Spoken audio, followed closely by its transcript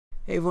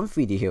Hey everyone,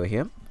 3D Hero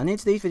here, and in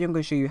today's video I'm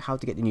going to show you how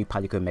to get the new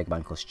Palico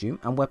Megaman costume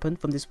and weapon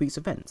from this week's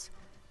event.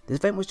 This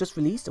event was just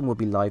released and will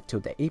be live till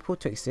the April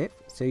 26th,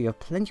 so you have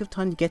plenty of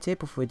time to get it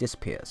before it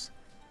disappears.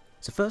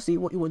 So firstly,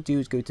 what you want to do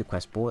is go to the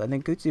quest board and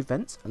then go to the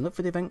events and look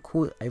for the event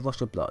called A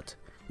Rush of Blood,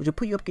 which will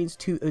put you up against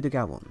 2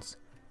 Odogarons,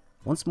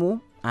 one small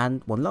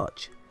and one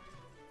large.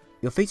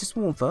 You'll face a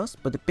small one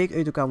first, but the big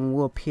Odogaron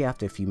will appear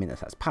after a few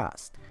minutes has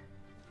passed.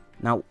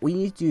 Now, what you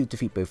need to do to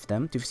defeat both of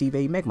them to receive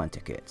a Megaman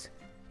ticket.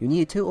 You'll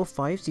need a total of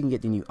 5 so you can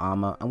get the new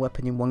armour and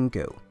weapon in one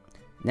go.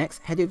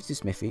 Next, head over to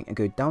Smithy and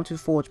go down to the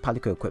Forge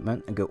Palico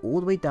equipment and go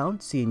all the way down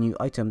to see a new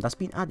item that's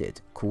been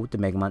added, called the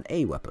Megaman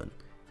A weapon.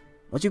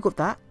 Once you've got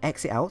that,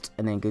 exit out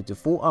and then go to the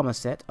full armour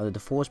set under the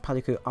Forge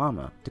Palico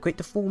armour to create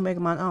the full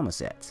Megaman armour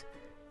set.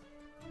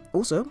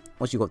 Also,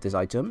 once you've got this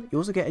item, you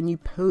also get a new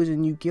pose and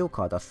a new guild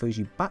card that throws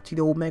you back to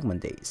the old Megaman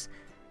days.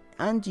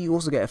 And you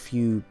also get a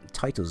few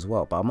titles as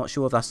well, but I'm not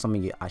sure if that's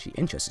something you're actually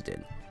interested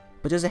in.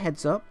 But as a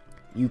heads up,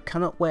 you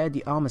cannot wear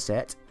the armor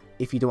set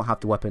if you don't have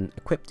the weapon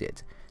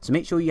equipped. So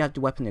make sure you have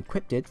the weapon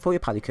equipped for your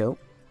Palico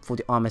for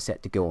the armor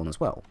set to go on as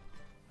well.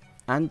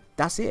 And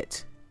that's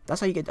it.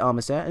 That's how you get the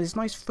armor set, and it's a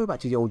nice throwback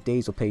to the old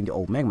days of playing the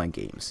old Megaman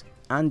games.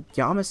 And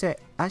your armor set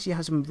actually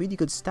has some really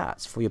good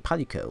stats for your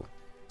Palico,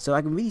 so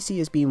I can really see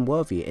it as being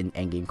worthy in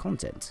endgame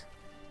content.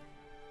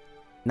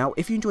 Now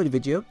if you enjoyed the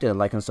video, then a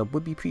like and sub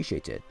would be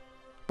appreciated.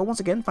 But once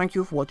again, thank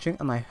you for watching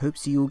and I hope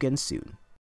to see you again soon.